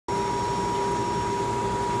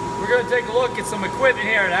we're going to take a look at some equipment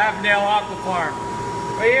here at Avondale Aquafarm.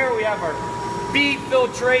 Right here we have our bead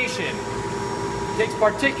filtration. It takes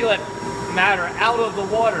particulate matter out of the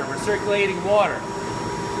water, recirculating water.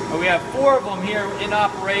 And we have 4 of them here in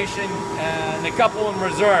operation and a couple in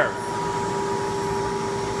reserve.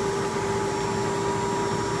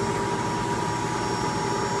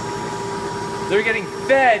 They're getting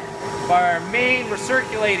fed by our main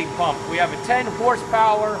recirculating pump. We have a 10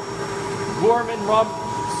 horsepower Gorman Rump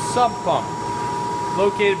sump pump.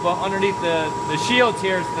 Located underneath the shields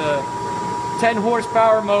here is the 10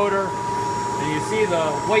 horsepower motor. And you see the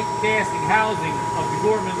white casting housing of the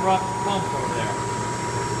Gorman Rump pump over there.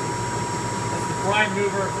 That's the prime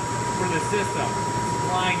mover for the system.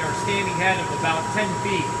 Supplying our standing head of about 10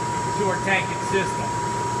 feet to our tanking system.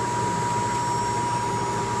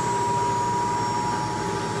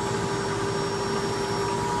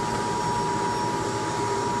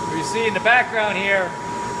 You see in the background here,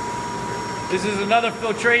 this is another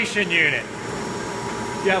filtration unit.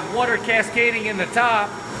 You have water cascading in the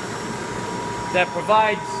top that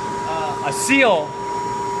provides a seal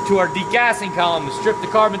to our degassing column to strip the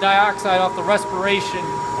carbon dioxide off the respiration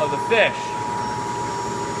of the fish.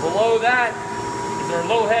 Below that is our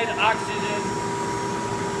low head oxygen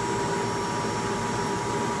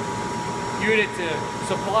unit to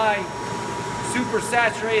supply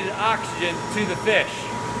supersaturated oxygen to the fish.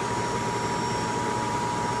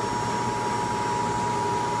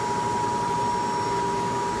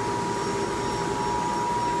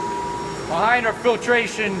 Behind our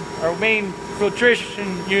main filtration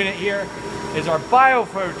unit here is our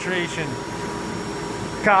biofiltration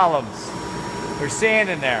columns. There's sand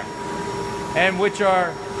in there, and which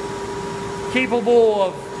are capable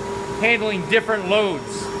of handling different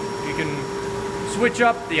loads. You can switch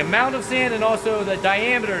up the amount of sand and also the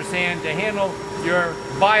diameter of sand to handle your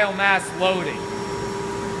biomass loading.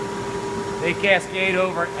 They cascade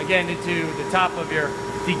over again into the top of your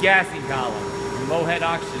degassing column and low head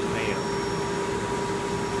oxygenator.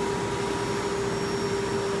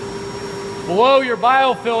 Below your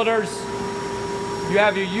biofilters, you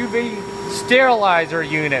have your UV sterilizer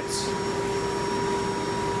units.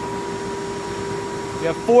 You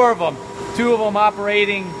have 4 of them, 2 of them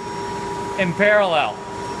operating in parallel.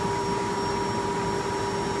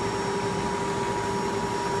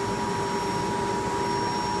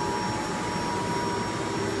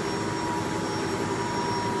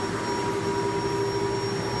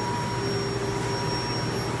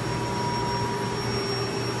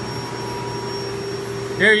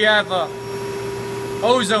 Here you have a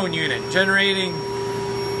ozone unit generating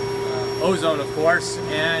ozone, of course,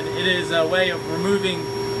 and it is a way of removing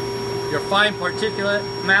your fine particulate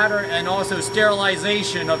matter and also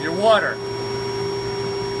sterilization of your water.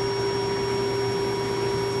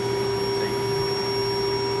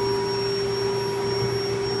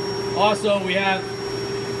 Also, we have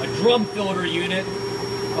a drum filter unit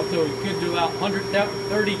up to, you could do about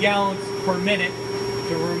 130 gallons per minute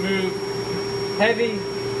to remove heavy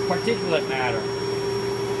particulate matter.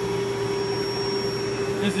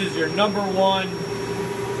 This is your #1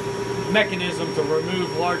 mechanism to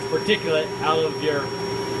remove large particulate out of your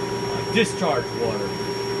discharge water.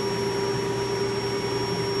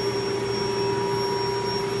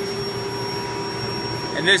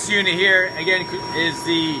 And this unit here, again, is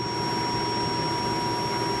the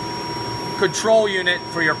control unit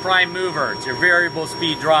for your prime mover. It's your variable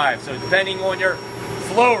speed drive. So depending on your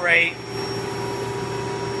flow rate,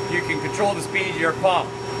 you can control the speed of your pump,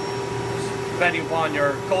 depending upon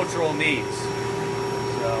your cultural needs.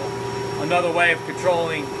 So, another way of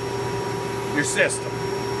controlling your system.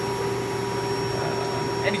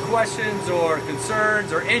 Any questions or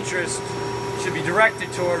concerns or interest should be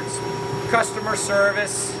directed towards customer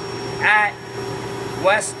service at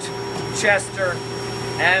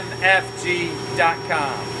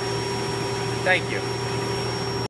westchestermfg.com. Thank you.